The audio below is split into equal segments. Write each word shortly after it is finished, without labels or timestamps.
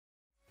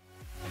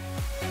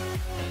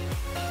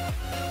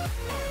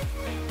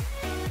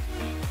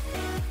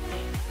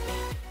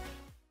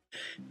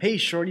Hey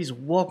Shorties,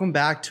 welcome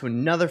back to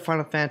another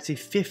Final Fantasy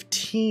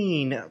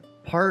 15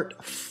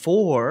 Part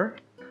 4.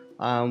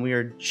 We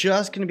are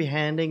just going to be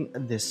handing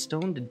this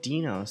stone to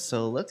Dino,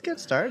 so let's get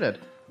started.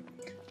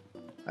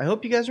 I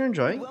hope you guys are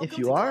enjoying. If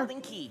you are,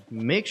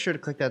 make sure to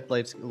click that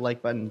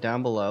like button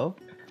down below.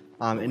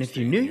 And if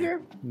you're new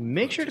here,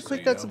 make sure to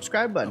click that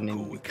subscribe button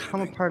and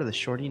become a part of the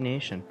Shorty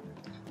Nation.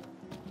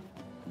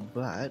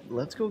 But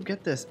let's go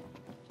get this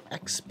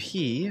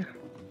XP.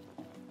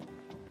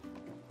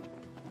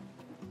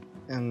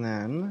 And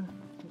then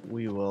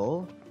we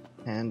will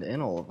hand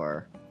in all of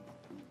our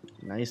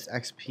nice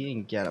XP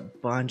and get a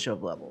bunch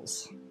of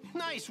levels.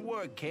 Nice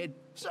work, kid.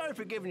 Sorry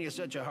for giving you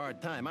such a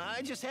hard time.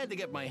 I just had to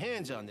get my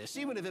hands on this,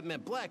 even if it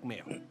meant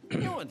blackmail.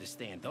 You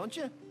understand, don't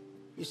you?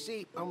 You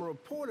see, I'm a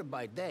reporter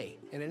by day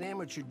and an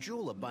amateur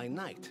jeweler by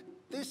night.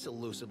 This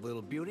elusive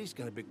little beauty's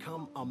gonna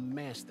become a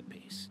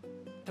masterpiece.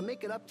 To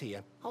make it up to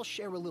you, I'll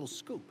share a little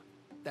scoop.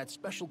 That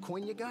special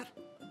coin you got?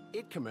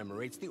 It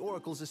commemorates the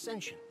Oracle's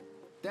ascension.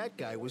 That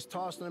guy was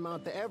tossing them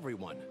out to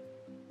everyone.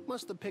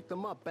 Must have picked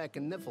them up back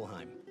in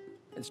Niflheim.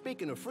 And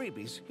speaking of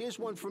freebies, here's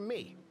one from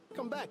me.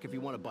 Come back if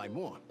you want to buy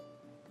more.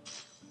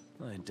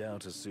 I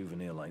doubt a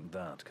souvenir like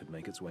that could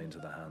make its way into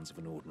the hands of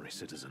an ordinary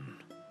citizen.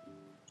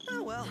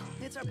 Oh well,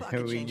 it's our pocket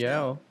Here we change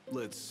go.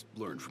 Let's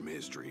learn from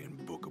history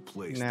and book a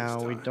place. Now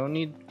this we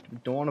time.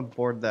 don't want to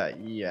board that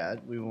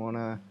yet. We want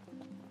to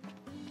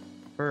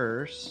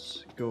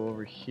first go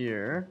over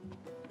here.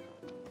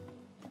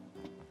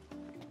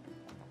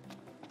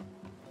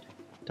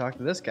 Talk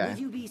to this guy. Will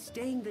you be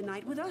staying the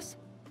night with us?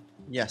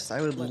 Yes,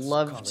 I would Let's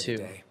love call it a to.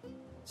 day.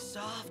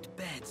 Soft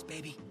beds,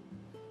 baby.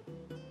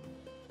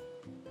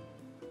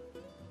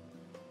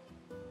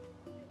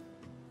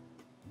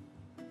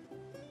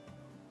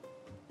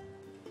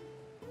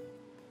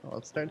 Well,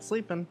 let's start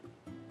sleeping.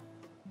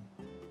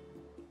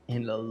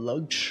 In a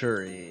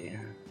luxury.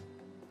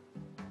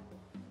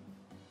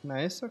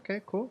 Nice,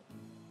 okay, cool.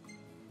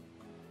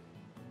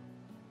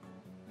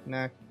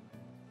 Nah.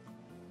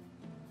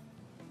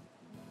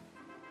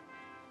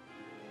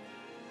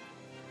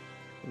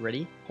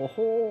 Ready? Ho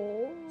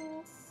ho!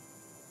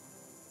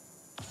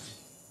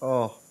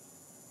 Oh.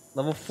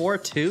 Level 4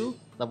 too?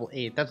 Level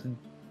 8. That's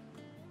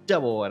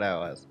double what I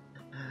was.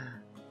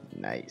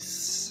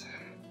 Nice.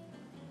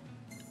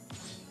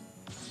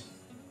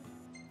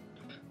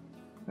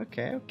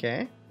 Okay,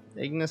 okay.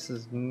 Ignis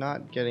is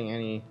not getting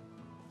any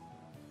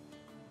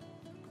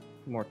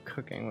more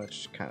cooking,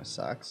 which kind of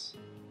sucks.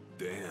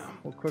 Damn.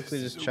 We'll quickly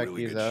this just is a check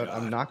really these good out.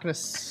 I'm shot. not going to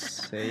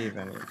save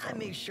any of I them.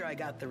 made sure I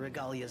got the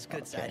regalia's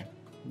good side.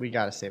 We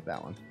got to save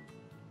that one.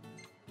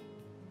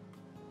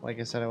 Like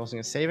I said, I wasn't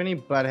going to save any,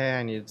 but hey,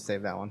 I needed to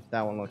save that one.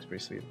 That one looks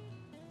pretty sweet.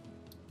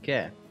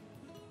 Okay.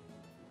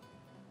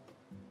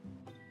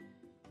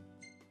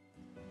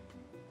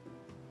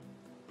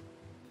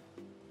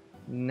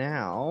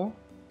 Now,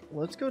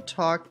 let's go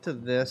talk to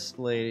this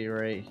lady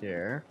right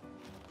here.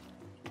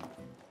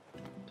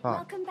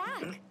 Talk. Welcome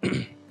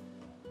back.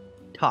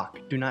 Talk.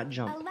 Do not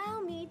jump.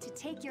 Allow me to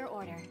take your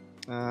order.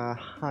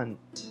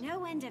 Hunt.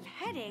 No end of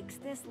headaches,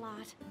 this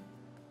lot.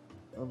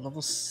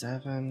 Level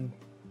 7.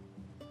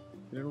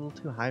 You're a little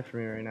too high for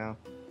me right now.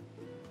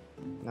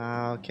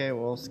 Okay,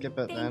 we'll skip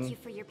it Thank then. you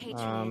for your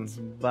patronage.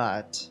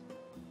 But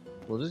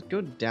we'll just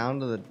go down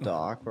to the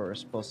dock where we're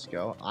supposed to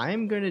go.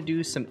 I'm gonna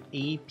do some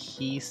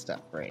AP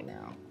stuff right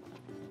now.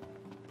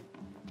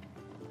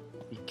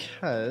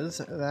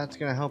 Because that's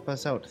gonna help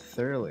us out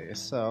thoroughly.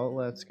 So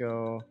let's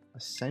go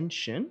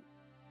Ascension.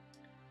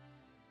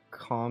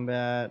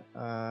 Combat,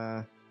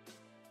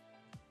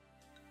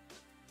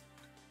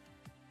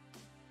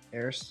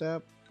 air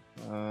step,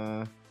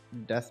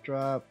 death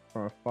drop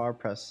from afar,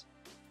 press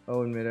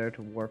O in midair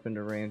to warp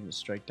into range and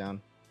strike down.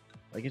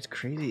 Like, it's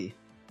crazy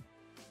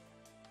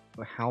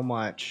how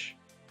much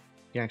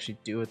you can actually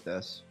do with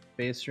this.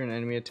 Phase through an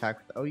enemy attack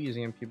with O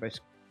using MP by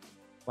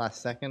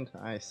last second.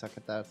 I suck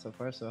at that so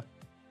far, so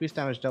boost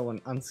damage dealt when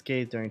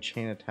unscathed during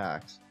chain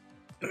attacks.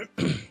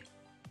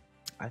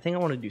 I think I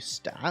want to do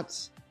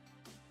stats.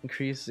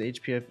 Increases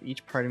HP of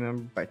each party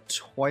member by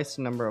twice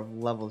the number of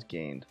levels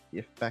gained. The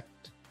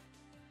effect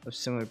of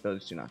similar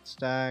abilities do not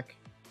stack.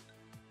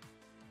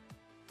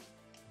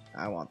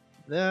 I want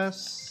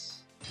this.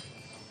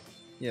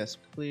 Yes,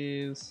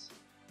 please.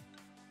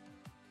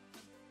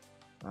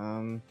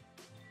 I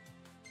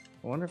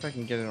wonder if I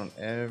can get it on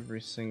every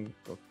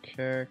single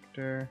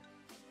character.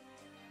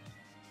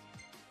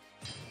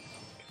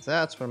 'Cause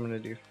that's what I'm gonna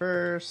do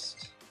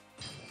first.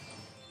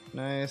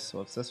 Nice.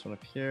 What's this one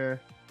up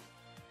here?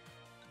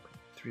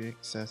 3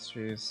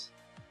 accessories.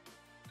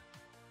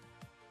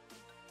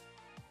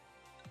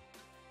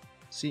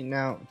 See,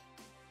 now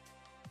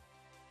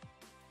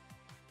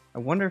I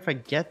wonder if I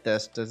get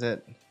this, does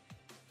it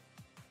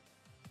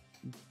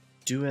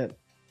do it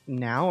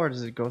now or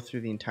does it go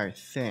through the entire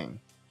thing?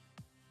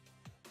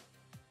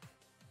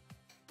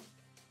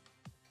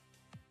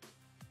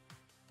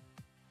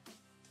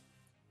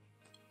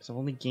 So I've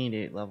only gained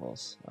 8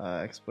 levels.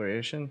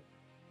 Exploration.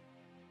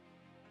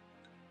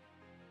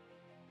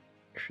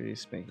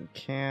 Increase making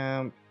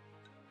camp.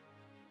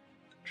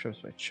 trips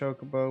by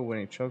Chocobo,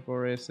 winning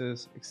Chocobo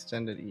races,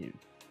 extended Eve.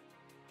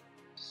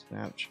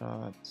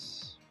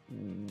 Snapshots.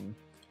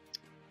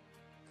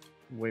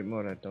 Wait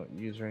mode I don't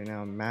use right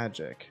now.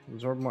 Magic.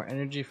 Absorb more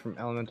energy from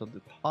elemental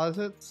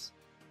deposits.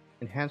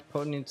 Enhance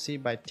potency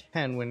by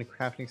 10 when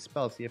crafting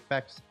spells. The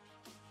effects of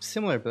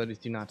similar abilities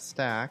do not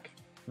stack.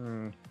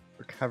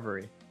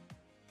 Recovery.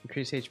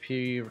 Increase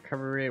HP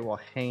recovery rate while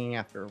hanging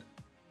after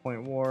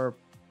point warp.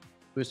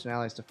 Boost an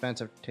ally's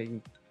defense after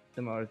taking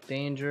them out of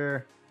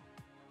danger.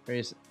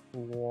 Raise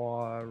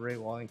rate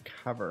while in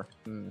cover.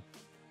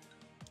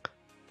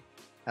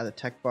 Add the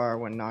tech bar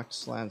when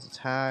Noctis lands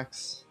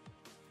attacks.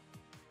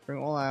 Bring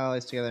all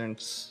allies together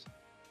and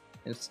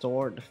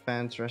install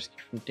defense. Rescue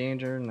from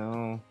danger.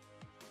 No.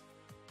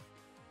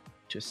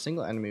 To a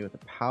single enemy with a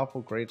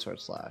powerful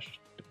greatsword slash.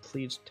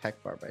 Depletes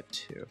tech bar by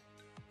 2.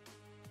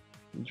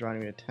 Draw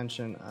enemy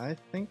attention. I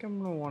think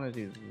I'm gonna want to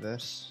do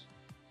this.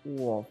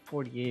 Whoa,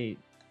 48.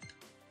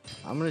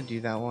 I'm gonna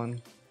do that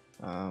one.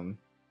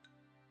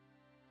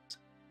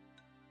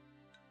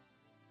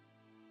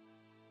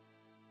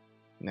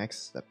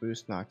 Next, that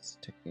boost Noctis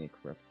technique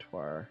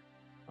repertoire.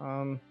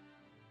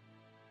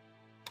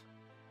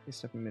 They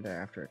step in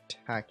midair after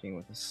attacking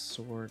with a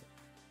sword.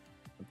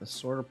 With the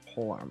sword or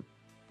polearm.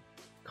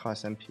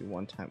 Cost MP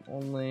 1 time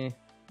only.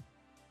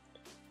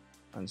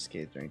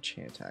 Unscathed during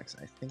chain attacks.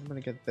 I think I'm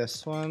gonna get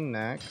this one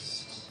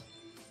next.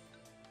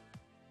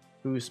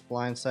 Boost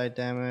blindside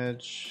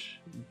damage.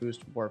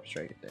 Boost warp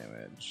strike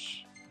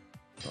damage.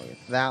 I'll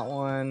get that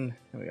one.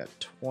 And we got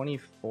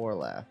 24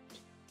 left.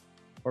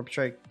 Warp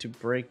strike to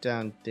break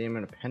down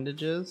daemon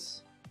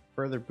appendages.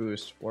 Further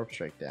boost warp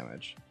strike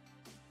damage.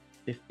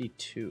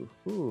 52.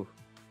 Ooh.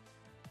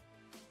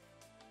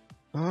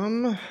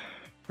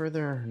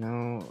 Further,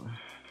 no.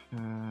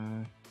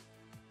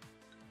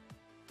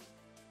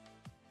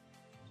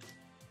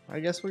 I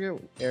guess we'll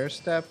get air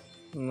step,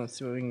 and let's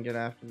see what we can get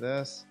after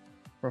this.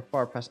 From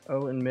afar, press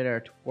O in midair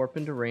to warp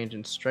into range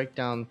and strike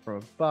down from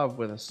above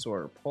with a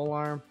sword or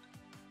polearm.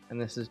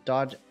 And this is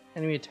dodge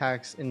enemy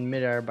attacks in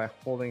midair by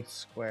holding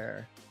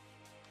square.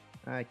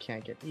 I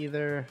can't get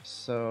either,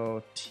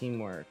 so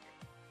teamwork.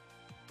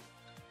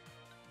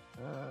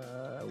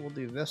 We'll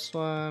do this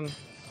one.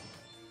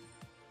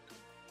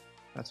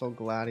 That's all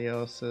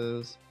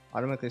Gladioses.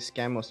 Automatically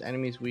scan most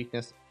enemies'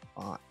 weakness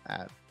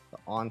at the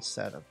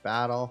onset of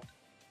battle.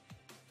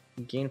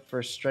 Gain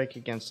first strike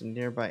against a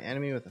nearby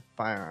enemy with a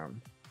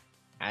firearm.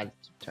 Add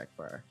to tech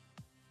bar.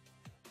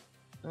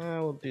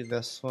 We'll do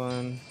this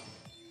one.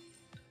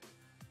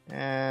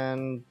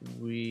 And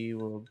we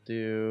will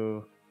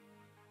do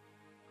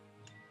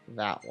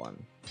that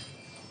one.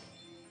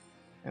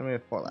 And we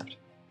have 4 left.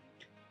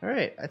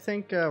 Alright, I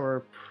think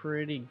we're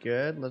pretty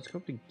good. Let's go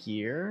up to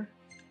gear.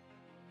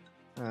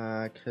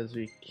 Because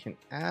we can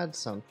add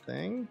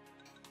something.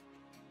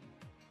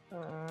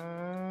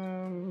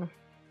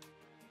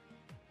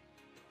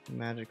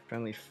 Magic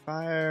friendly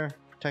fire.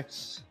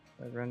 Protects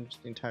renders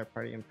the entire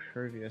party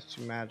impervious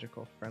to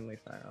magical friendly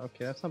fire.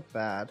 Okay, that's not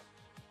bad.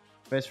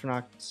 Base for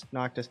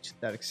Noctis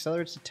that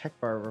accelerates the tech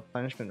bar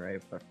replenishment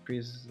rate but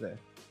freezes the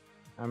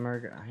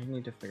armor. I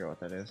need to figure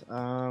out what that is.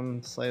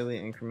 Slightly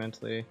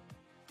incrementally.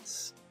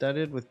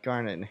 Studded with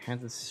garnet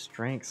enhances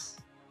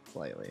strength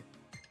slightly.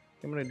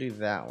 I'm gonna do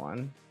that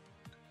one.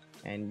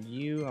 And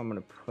you, I'm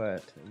gonna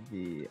put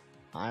the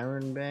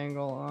iron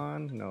bangle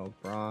on. No,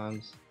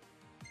 bronze.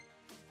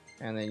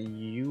 And then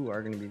you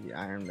are gonna be the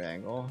iron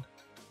bangle.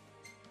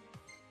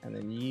 And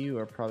then you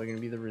are probably gonna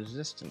be the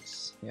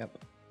resistance. Yep.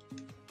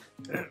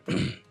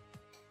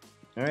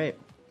 Alright.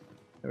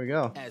 There we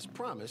go. As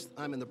promised,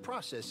 I'm in the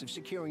process of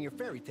securing your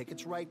ferry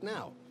tickets right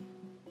now.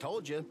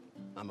 Told you,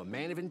 I'm a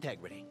man of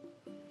integrity.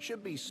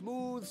 Should be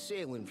smooth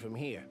sailing from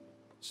here.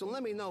 So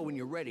let me know when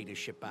you're ready to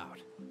ship out.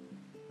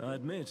 I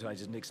admit I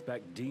didn't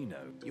expect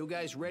Dino. You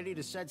guys ready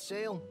to set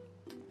sail?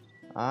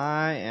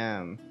 I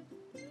am.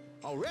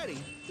 Already?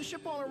 The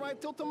ship won't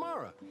arrive till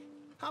tomorrow.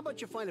 How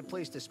about you find a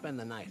place to spend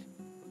the night?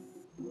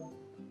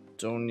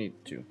 Don't need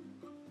to.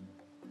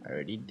 I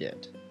already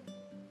did.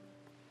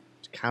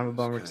 It's kind of a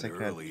bummer because I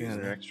could have early, 300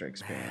 isn't it? extra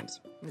experience.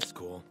 It's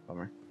cool.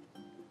 Bummer.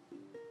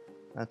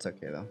 That's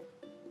okay though.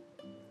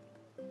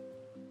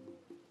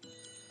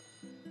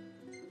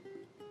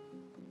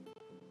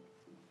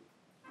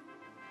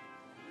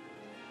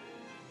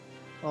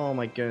 Oh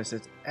my goodness,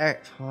 it's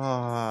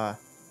so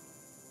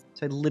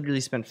I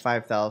literally spent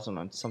 5,000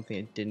 on something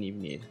I didn't even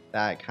need.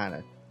 That's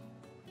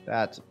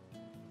a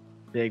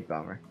big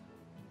bummer.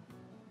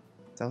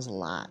 That was a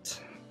lot.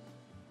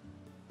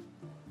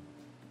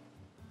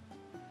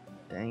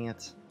 Dang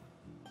it.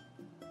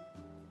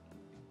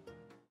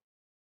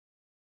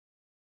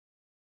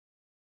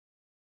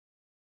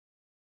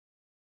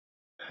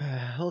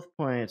 Health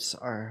points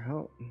are...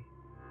 Oh.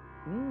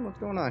 What's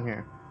going on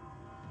here?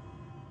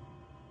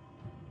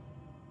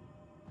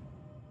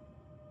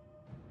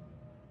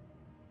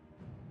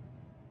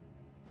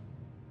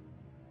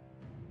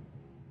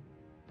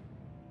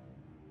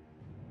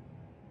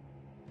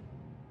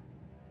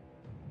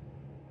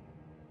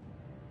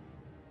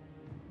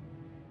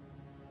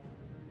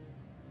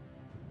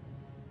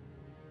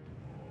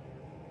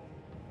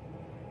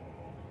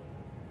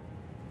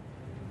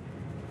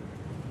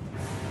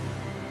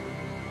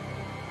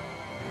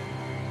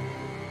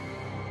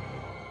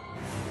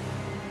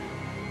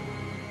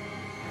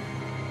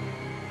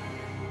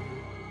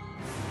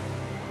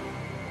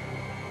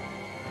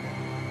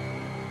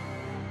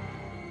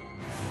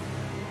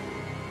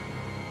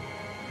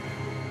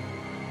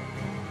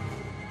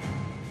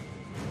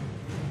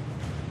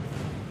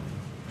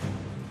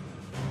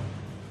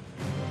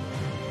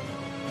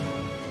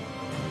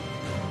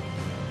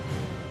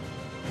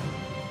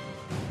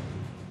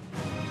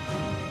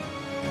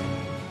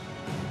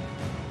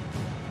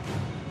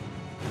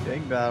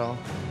 battle.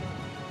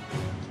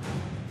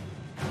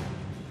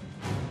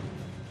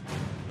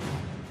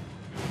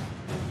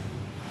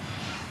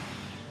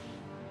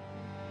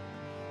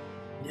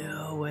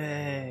 No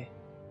way.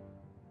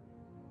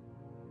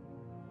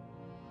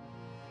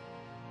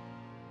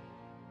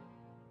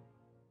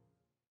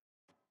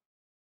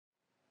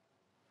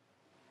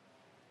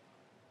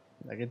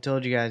 Like I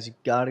told you guys, you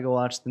gotta go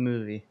watch the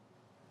movie.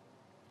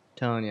 I'm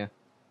telling you.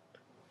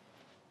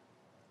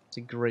 It's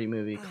a great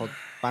movie called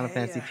Final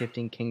Fantasy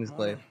 15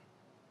 Kingsglaive.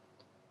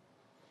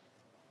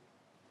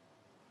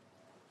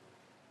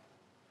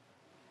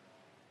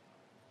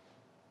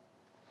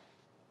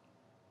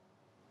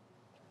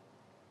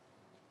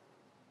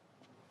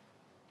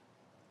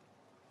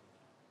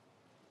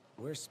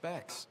 Where's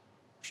Specs?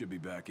 Should be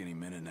back any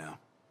minute now.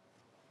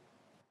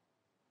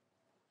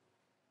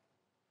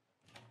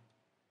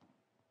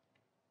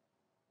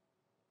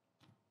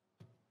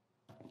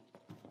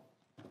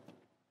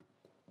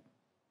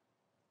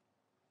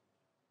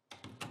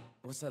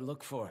 What's that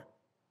look for?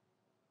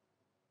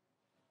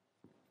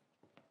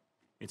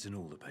 It's in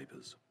all the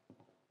papers.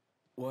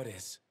 What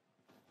is?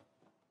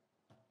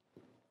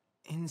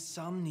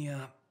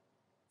 Insomnia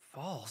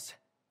Falls.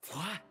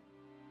 What?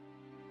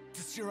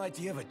 This your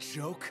idea of a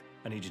joke?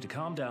 I need you to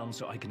calm down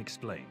so I can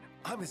explain.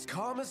 I'm as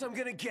calm as I'm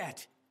gonna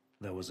get.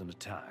 There was an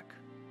attack.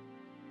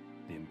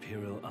 The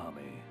Imperial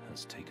Army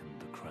has taken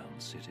the Crown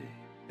City.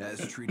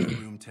 As treaty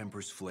room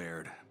tempers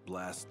flared,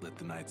 blast lit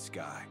the night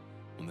sky.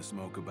 When the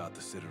smoke about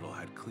the Citadel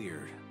had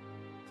cleared,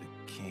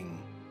 the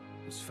king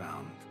was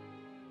found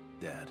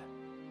dead.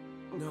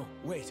 No,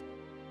 wait.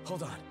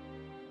 Hold on.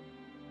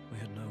 We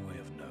had no way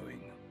of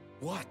knowing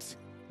What?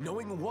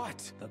 Knowing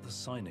what? that the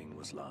signing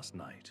was last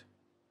night.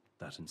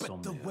 That insomnia.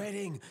 But the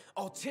wedding!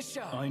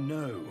 Altisha! I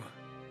know.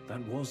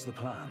 That was the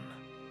plan.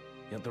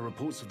 Yet the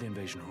reports of the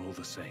invasion are all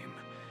the same.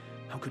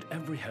 How could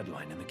every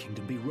headline in the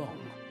kingdom be wrong?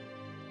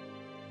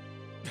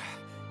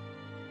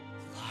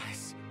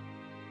 Lies.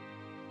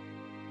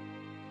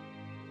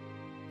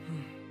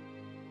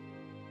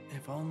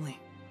 If only.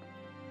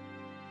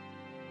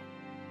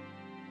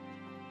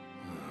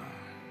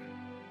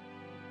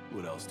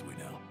 What else do we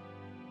know?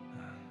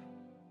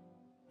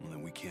 Well,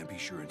 then we can't be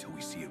sure until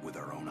we see it with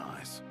our own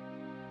eyes.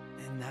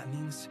 And that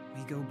means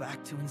we go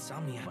back to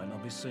Insomnia. Might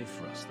not be safe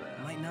for us there.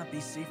 Might not be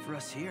safe for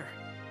us here.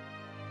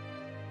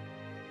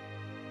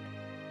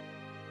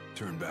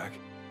 Turn back.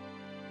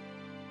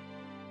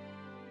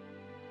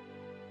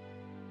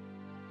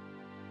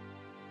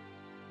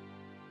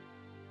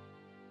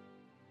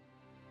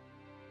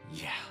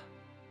 Yeah.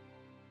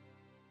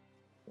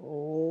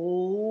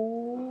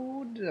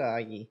 Oh,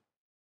 doggy.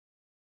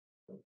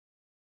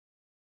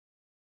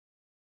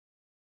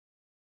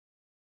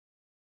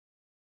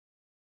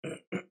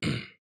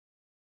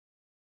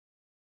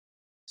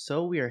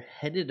 So we are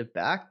headed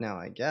back now,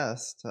 I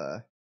guess,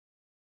 to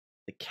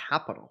the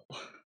capital.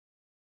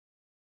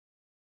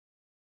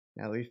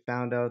 Now that we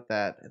found out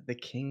that the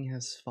king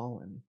has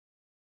fallen.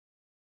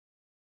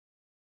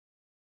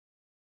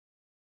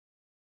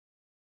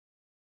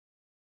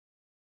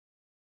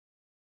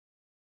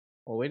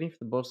 While waiting for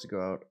the boats to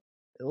go out,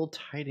 ill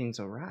tidings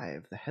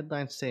arrive. The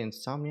headlines say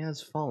Insomnia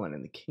has fallen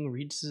and the king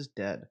Regis is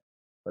dead.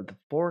 But the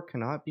four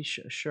cannot be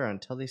sure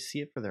until they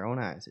see it for their own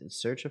eyes. In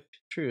search of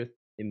truth,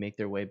 they make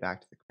their way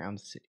back to the crown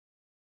city.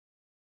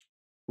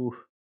 Ooh.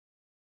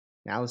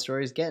 Now the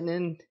story's getting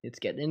in. It's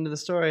getting into the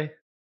story.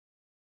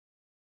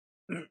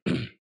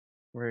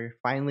 We're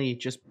finally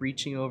just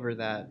breaching over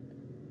that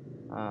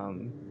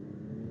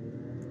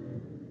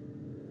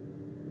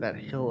that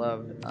hill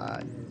of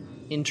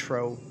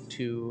intro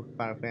to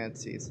Final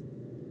Fantasies.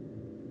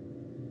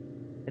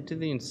 Head to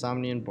the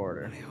Insomnian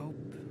border. I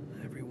hope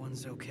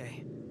everyone's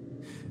okay.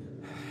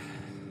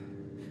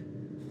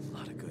 A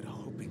lot of good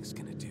hoping's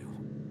gonna do.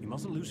 You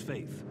mustn't lose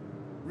faith.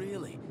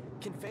 Really?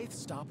 Can Faith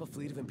stop a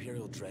fleet of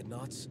Imperial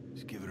dreadnoughts?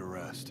 Just give it a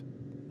rest.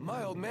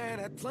 My old man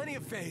had plenty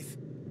of faith.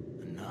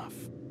 Enough.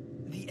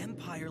 The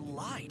Empire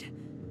lied.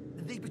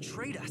 They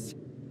betrayed us.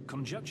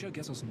 Conjecture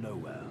gets us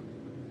nowhere.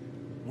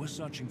 We're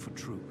searching for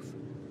truth.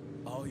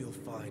 All you'll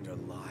find are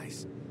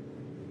lies.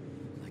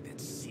 Like that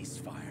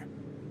ceasefire.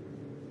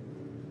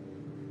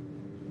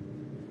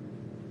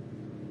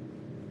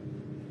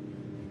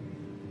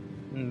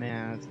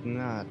 Man, it's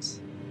nuts.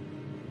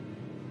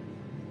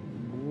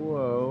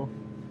 Whoa.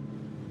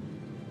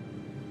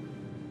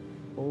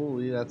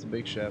 Holy, that's a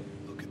big ship.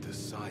 Look at the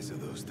size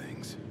of those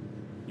things.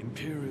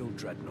 Imperial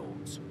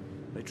dreadnoughts.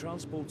 They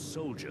transport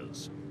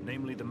soldiers,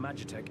 namely the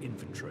Magitech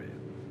infantry.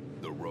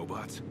 The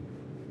robots?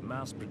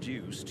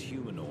 Mass-produced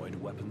humanoid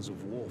weapons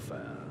of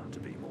warfare, to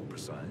be more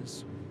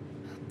precise.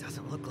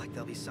 Doesn't look like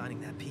they'll be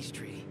signing that peace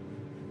treaty.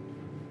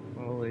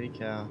 Holy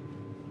cow.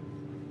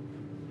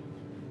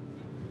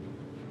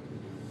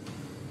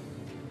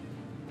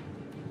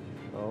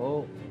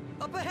 Oh,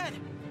 Up ahead!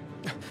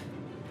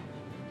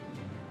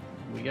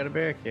 we got a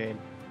barricade.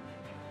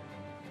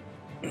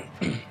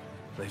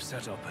 They've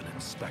set up an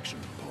inspection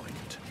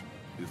point.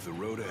 If the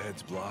road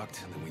ahead's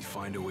blocked, then we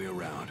find a way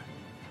around.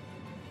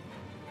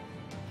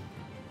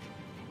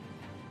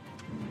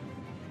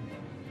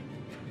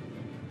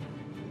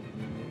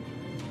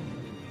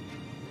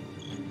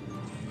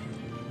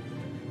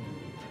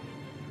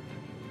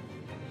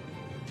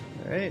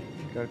 Alright,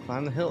 gotta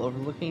climb the hill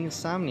overlooking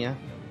Insomnia.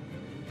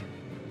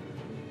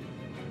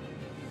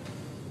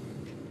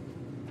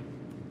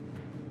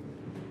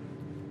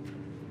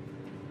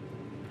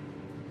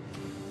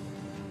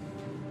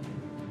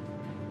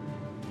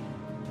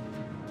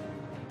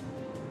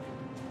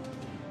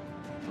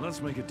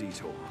 Let's make a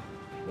detour.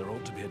 There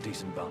ought to be a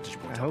decent vantage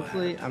point.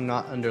 Hopefully I'm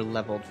not under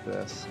leveled for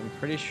this. I'm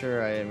pretty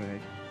sure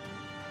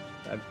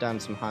I've done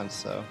some hunts,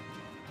 so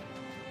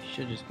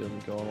should just be able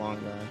to go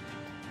along the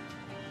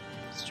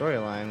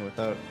storyline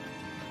without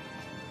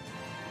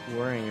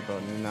worrying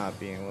about not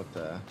being able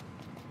to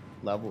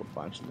level a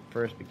bunch in the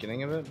first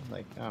beginning of it.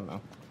 Like, I don't know.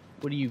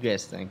 What do you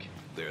guys think?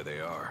 There they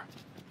are.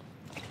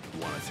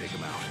 Want to take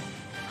them out?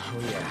 Oh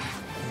yeah.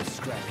 Those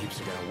scrap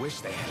heaps are gonna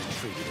wish they had a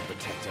treaty to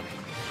protect them.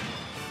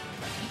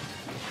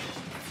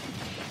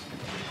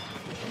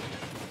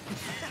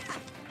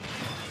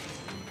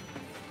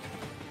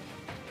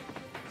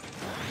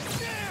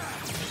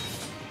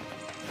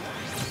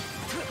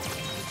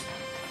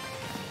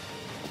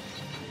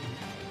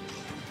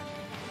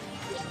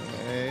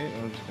 Okay,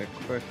 I'm just gonna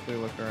quickly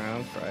look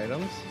around for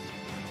items.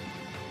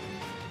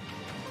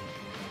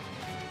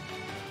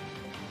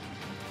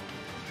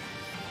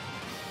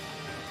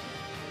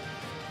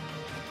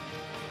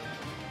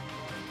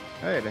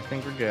 Alright, I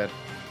think we're good.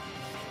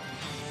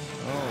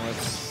 Oh,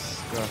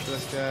 let's go after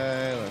this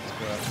guy, let's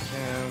go after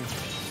him.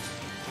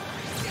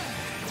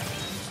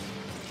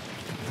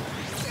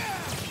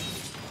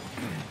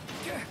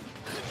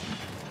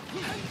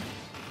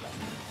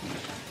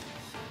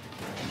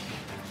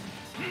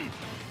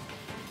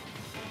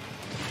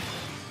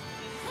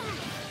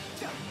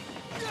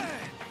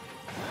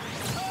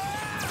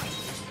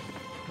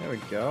 There we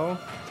go.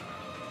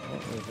 Oh,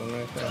 there's one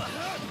right there.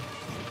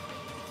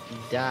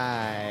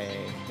 Die,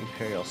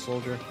 Imperial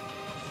Soldier.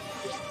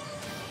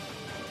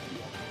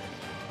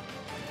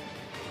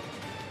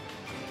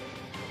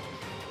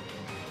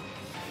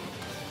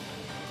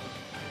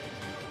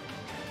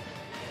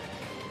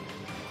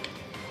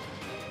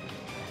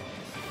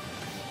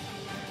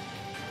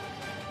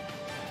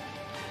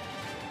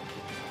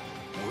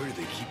 Where do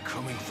they keep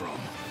coming from?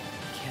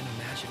 Can't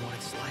imagine what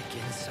it's like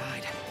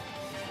inside.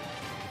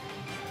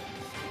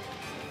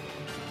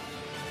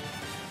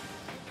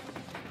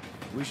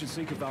 We should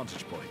seek a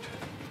vantage point.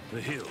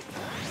 The hill.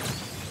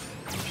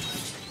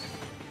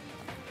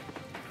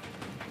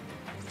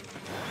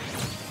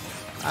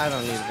 I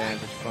don't need a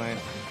vantage point.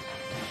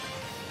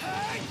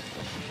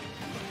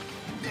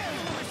 You're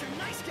a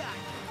nice guy.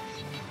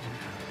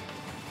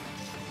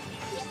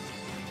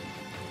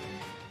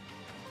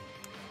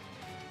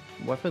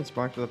 Weapons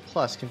marked with a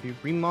plus can be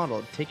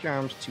remodeled. Take your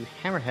arms to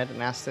Hammerhead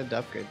and ask them to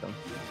upgrade them.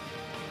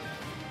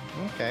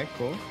 Okay,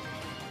 cool.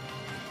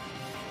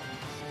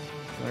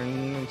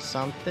 Learning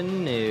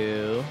something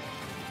new.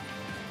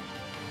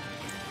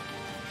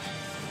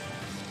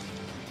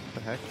 What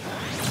the heck?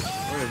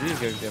 Where did these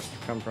guys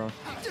come from?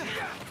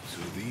 So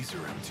these are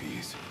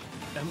MTs.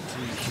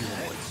 Empty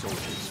humanoid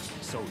soldiers.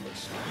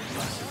 Soulless.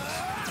 Massive.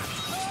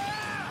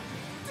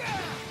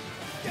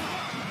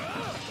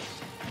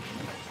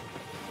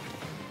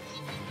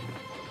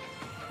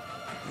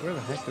 Where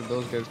the heck did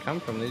those guys come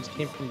from? They just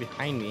came from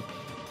behind me.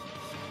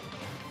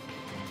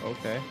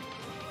 Okay.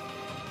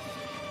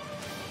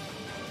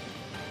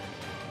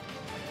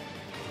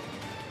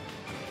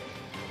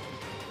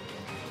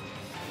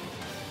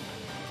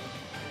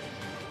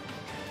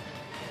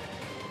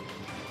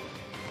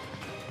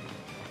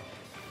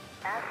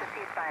 As the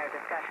ceasefire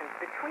discussions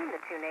between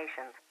the two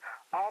nations,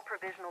 all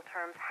provisional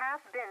terms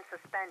have been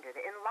suspended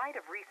in light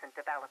of recent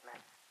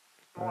developments.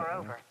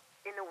 Moreover,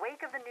 in the wake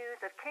of the news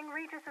of King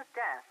Regis's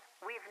death,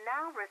 we've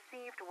now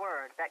received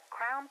word that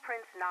Crown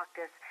Prince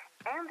Noctis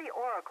and the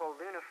Oracle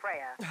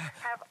Lunafreya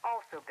have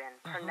also been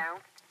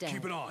pronounced dead.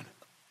 Keep it on.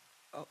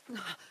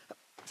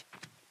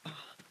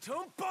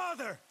 Don't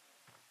bother!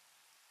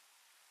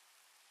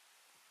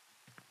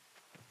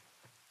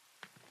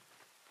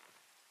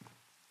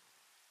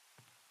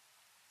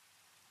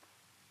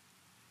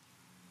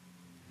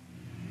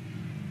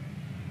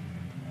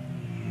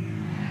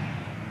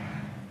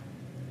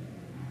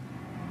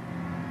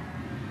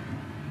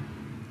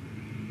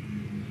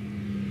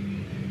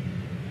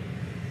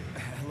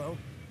 Hello?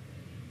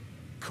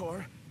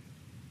 Cor?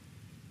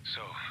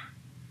 So,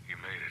 you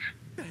made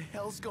it. The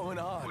hell's going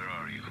on? Where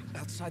are you?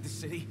 Outside the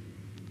city,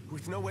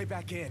 with no way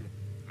back in.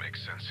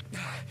 Makes sense.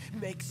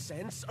 Makes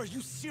sense? Are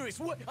you serious?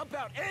 What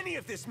about any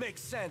of this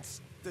makes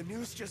sense? The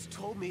news just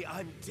told me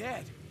I'm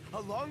dead,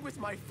 along with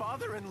my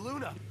father and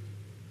Luna.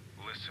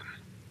 Listen,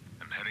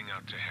 I'm heading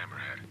out to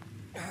Hammerhead.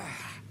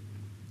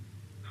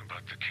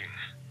 About the king.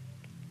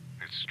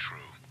 It's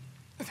true.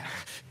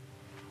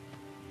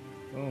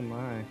 Oh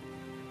my.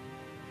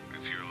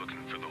 If you're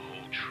looking for the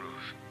whole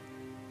truth,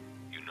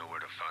 you know where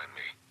to find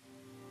me.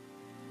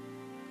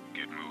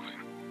 Get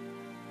moving.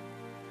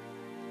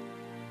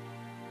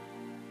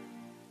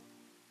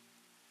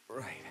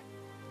 Right.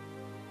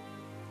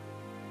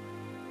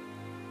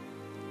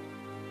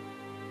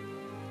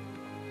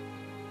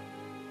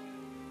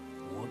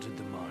 What did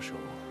the Marshal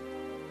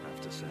have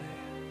to say?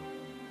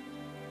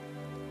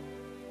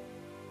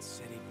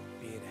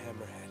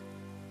 Hammerhead.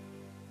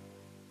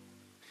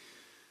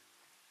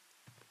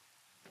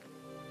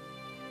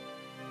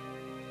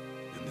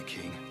 And the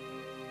king?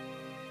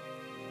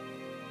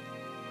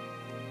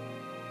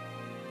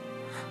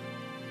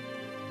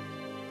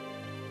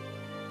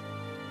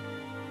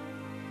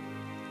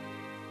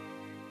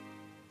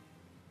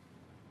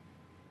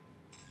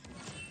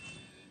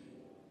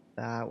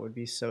 That would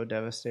be so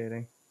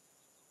devastating.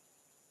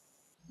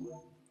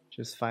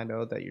 Just find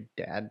out that your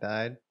dad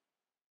died.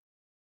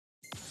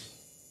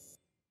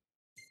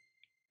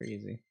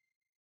 Crazy.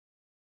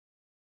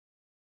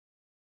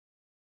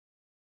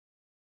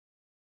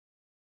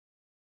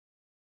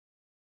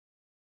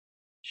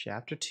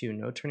 Chapter 2,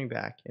 No Turning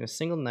Back. In a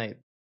single night,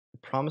 the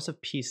promise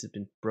of peace has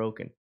been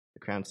broken. The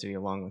Crown City,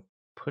 along with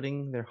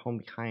putting their home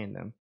behind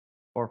them.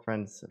 Four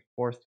friends are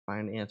forced to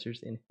find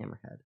answers in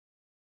Hammerhead.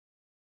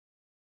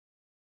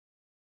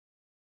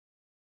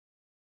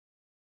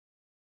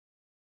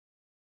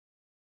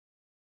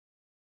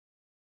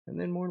 And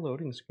then more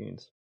loading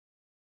screens.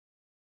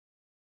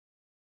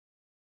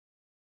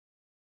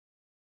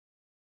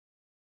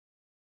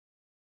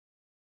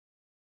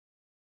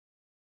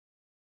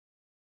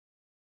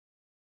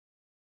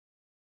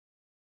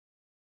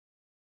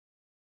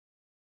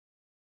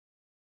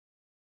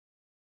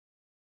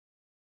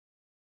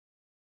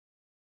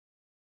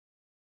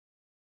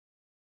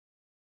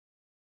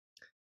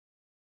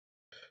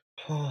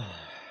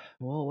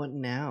 Well, what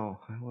now?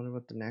 I wonder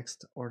what the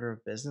next order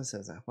of business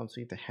is once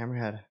we get to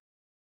Hammerhead.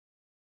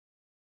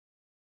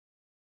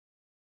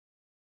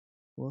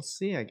 We'll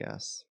see, I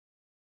guess.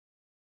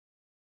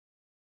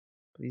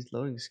 But these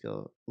loading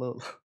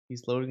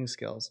these loading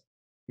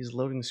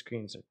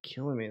screens are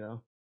killing me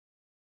though.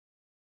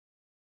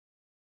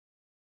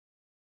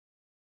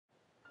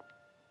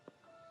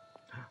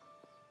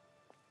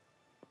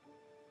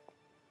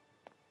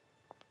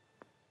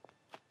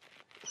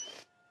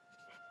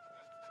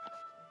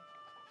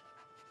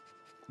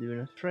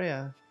 Luna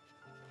Freya.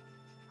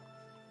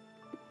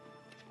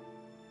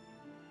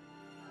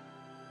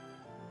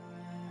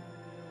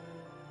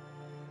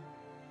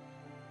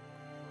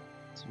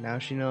 So now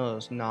she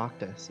knows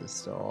Noctis is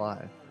still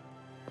alive.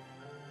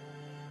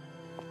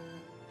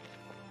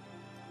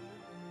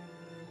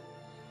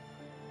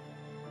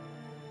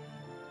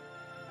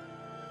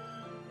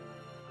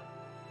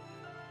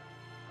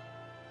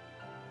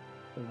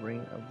 The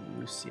Ring of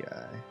Lucii.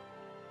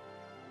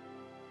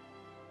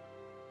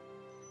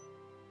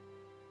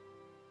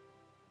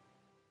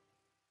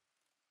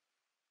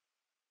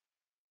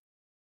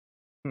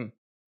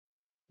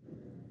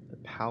 The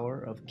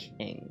Power of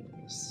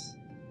Kings.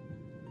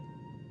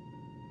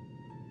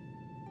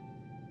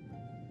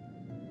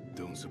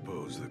 Don't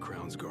suppose the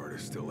Crown's Guard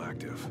is still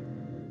active.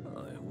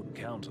 I wouldn't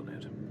count on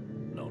it.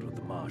 Not with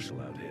the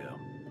Marshal out here.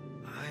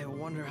 I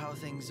wonder how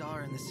things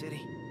are in the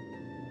city.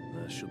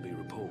 There should be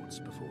reports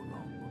before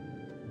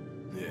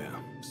long.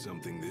 Yeah,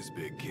 something this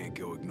big can't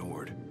go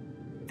ignored.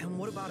 And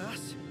what about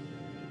us?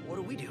 What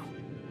do we do?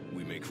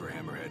 We make for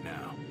Hammerhead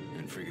now,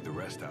 and figure the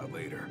rest out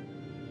later.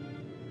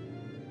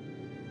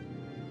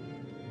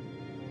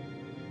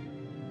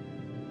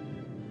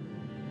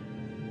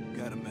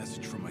 Got a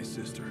message from my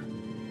sister.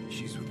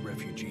 She's with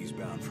refugees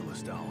bound for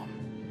Lestalem.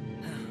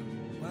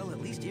 Well,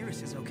 at least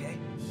Iris is okay.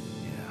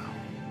 Yeah,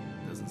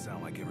 doesn't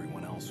sound like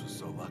everyone else was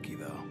so lucky,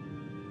 though.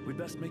 We'd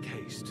best make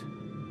haste.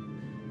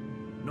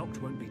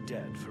 Noct won't be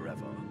dead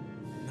forever.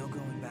 No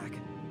going back.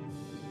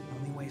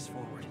 Only ways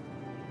forward.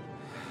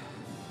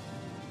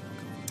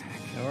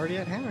 I'm already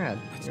at Hammerhead.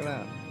 Look at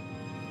that.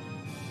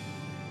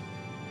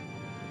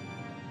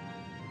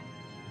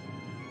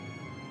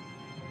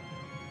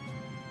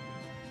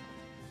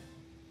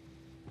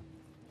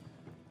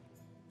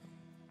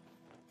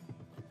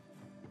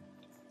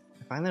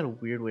 I find that a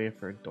weird way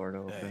for a door to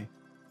open. Hey.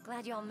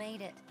 Glad y'all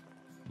made it.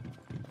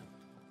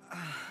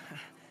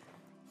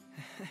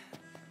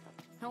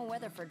 No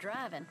weather for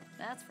driving,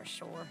 that's for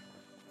sure.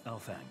 Oh,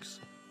 thanks.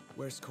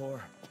 Where's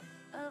Core?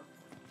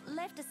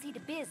 Left to see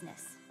to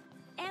business.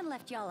 And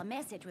left y'all a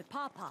message with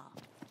Pawpaw.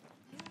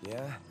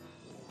 Yeah?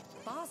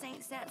 Boss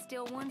ain't sat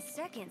still 1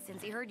 second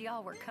since he heard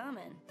y'all were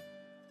coming.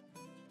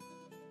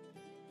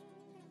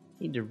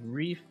 Need to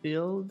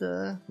refill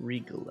the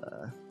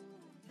Regula.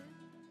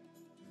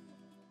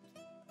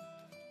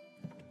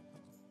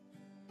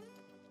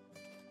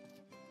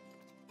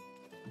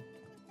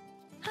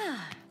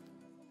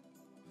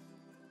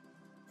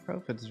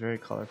 Profit's very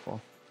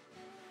colorful.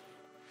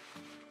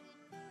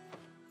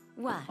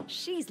 Why,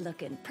 she's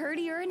looking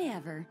purtier than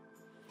ever.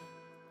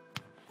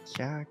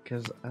 Yeah,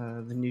 because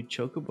the new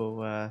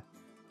Chocobo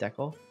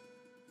decal.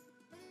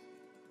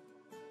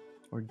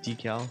 Or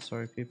decal,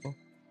 sorry people.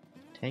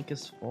 Tank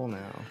is full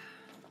now.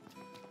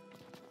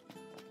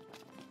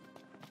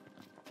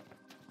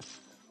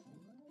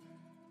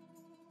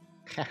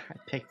 I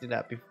picked it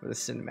up before the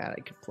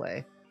cinematic could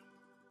play.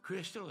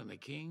 Crystal and the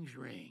King's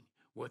Ring.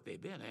 What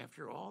they've been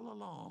after all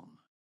along.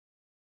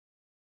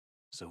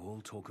 So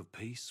all talk of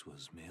peace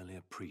was merely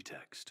a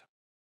pretext.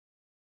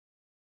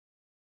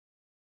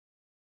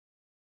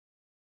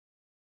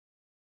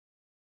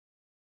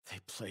 They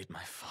played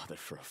my father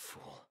for a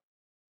fool.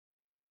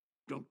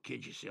 Don't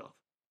kid yourself.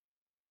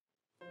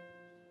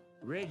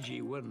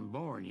 Reggie wasn't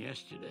born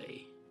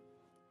yesterday.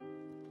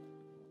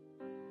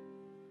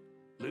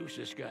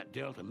 Lucius got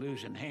dealt a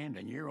losing hand,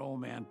 and your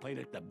old man played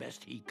it the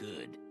best he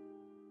could.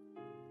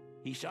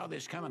 He saw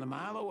this coming a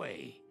mile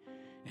away,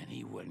 and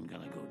he wasn't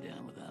gonna go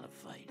down without a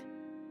fight.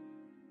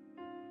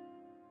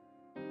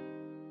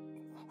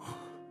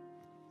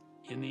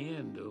 In the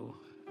end, though,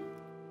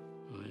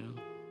 well,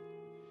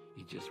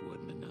 it just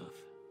wasn't enough.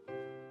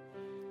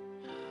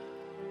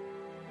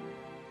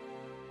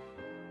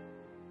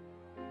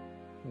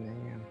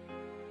 Man.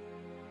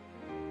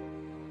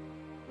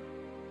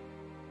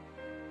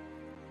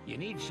 You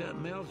need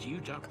something else,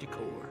 you talk to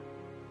Core.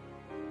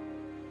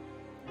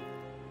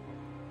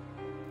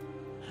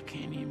 I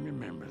can't even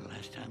remember the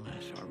last time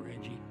I saw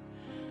Reggie.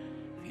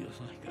 Feels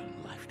like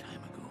a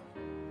lifetime ago.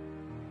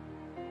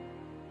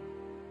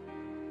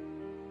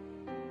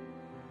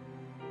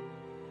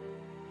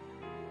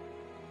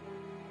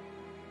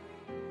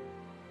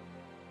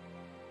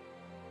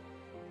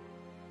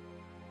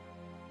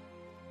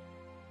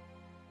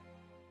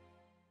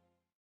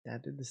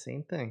 Dad did the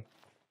same thing.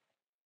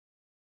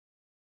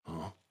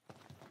 Huh?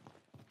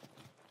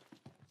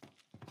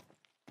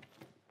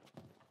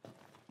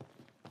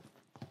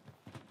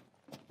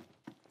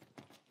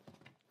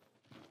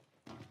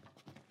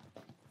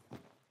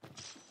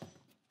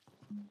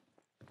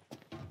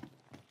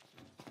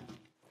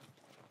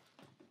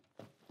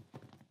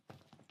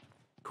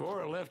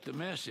 Cora left a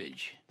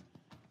message.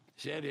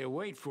 Said he'll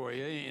wait for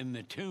you in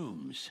the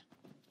tombs.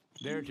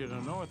 They're to the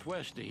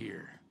northwest of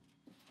here.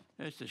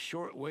 That's a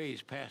short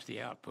ways past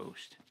the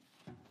outpost.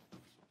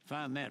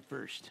 Find that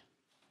first.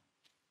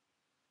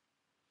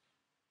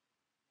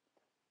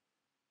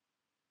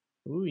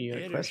 Ooh, you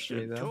got a quest for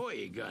me, Interesting though. toy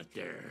you got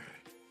there.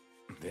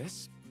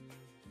 This?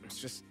 It's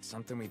just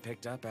something we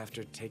picked up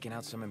after taking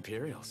out some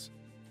Imperials.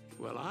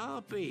 Well,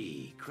 I'll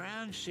be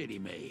Crown City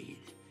made.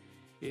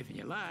 If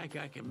you like,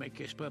 I can make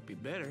this puppy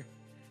better.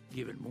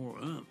 Give it more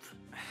oomph.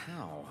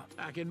 How?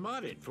 I can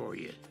mod it for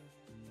you.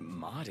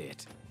 Mod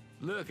it?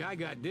 Look, I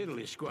got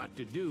diddly squat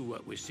to do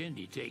what with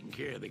Cindy taking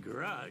care of the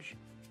garage.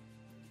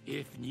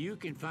 If you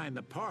can find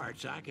the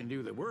parts, I can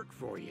do the work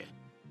for you.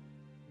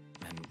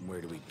 And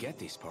where do we get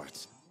these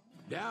parts?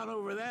 Down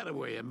over that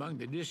way among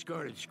the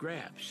discarded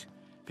scraps.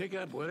 Pick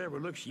up whatever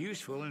looks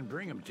useful and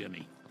bring them to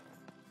me.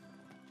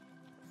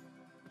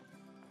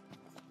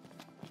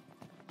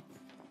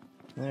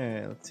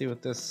 Alright, let's see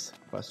what this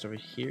quest over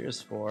here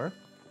is for.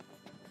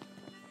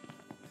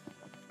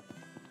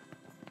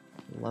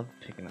 Love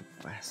picking up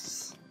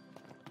quests.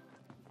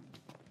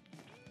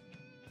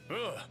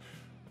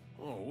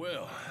 Oh,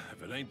 well,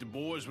 if it ain't the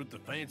boys with the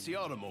fancy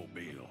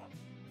automobile.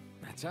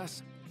 That's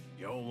us.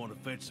 Y'all want to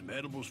fetch some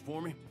edibles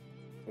for me?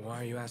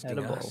 Why are you asking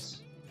Edibles.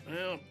 us?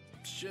 Well,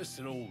 it's just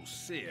an old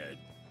Sid.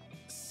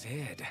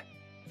 Sid?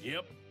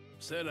 Yep,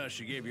 said I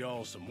should give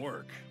y'all some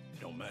work,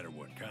 don't matter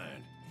what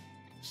kind.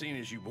 Seeing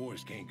as you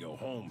boys can't go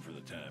home for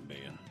the time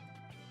being.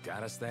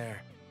 Got us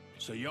there.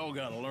 So y'all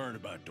gotta learn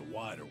about the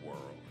wider world.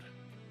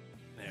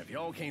 Now, if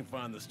y'all can't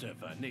find the stuff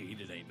I need,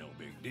 it ain't no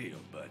big deal,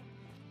 but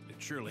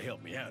it'd surely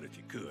help me out if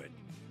you could.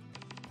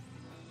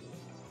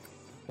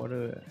 What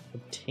to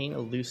obtain a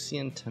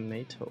Lucian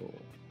tomato.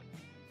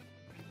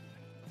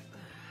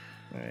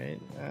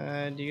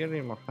 Alright, do you got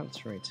any more hunts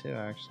for me too,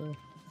 actually?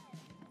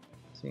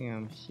 Seeing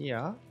I'm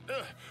here.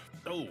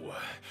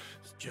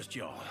 It's just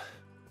y'all.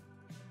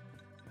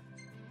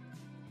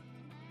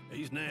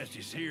 These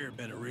nasties here have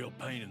been a real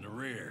pain in the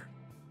rear.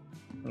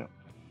 No.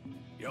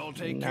 Y'all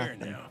take care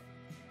now.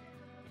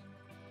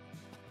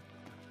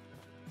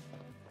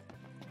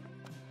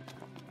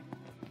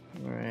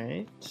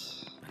 Alright.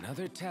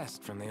 Another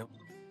test from the...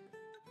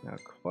 Now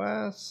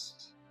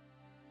quest.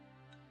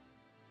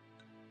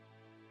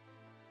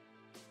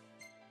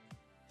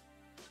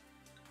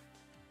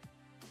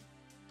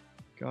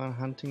 Gone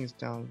hunting is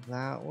down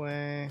that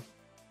way.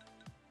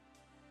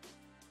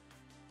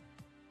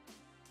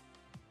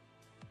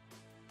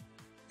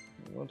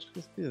 Let's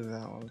just do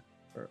that one.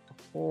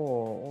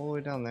 All the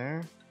way down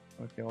there.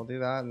 Okay, I'll do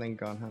that and then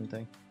gone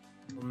hunting.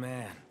 Oh,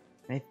 man.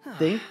 I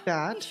think He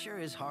that sure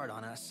is hard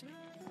on us.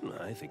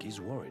 I think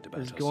he's worried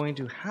about is us. going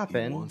to He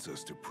happen wants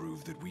us to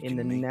prove that we in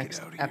the can make next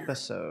it out of here.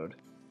 episode.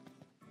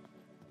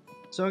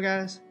 So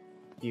guys,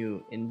 if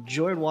you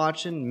enjoyed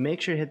watching, make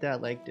sure to hit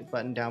that like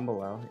button down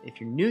below. If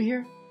you're new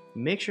here,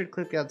 make sure to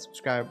click that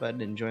subscribe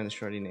button and join the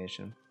Shorty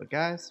Nation. But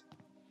guys,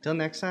 till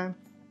next time,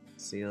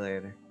 see you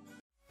later.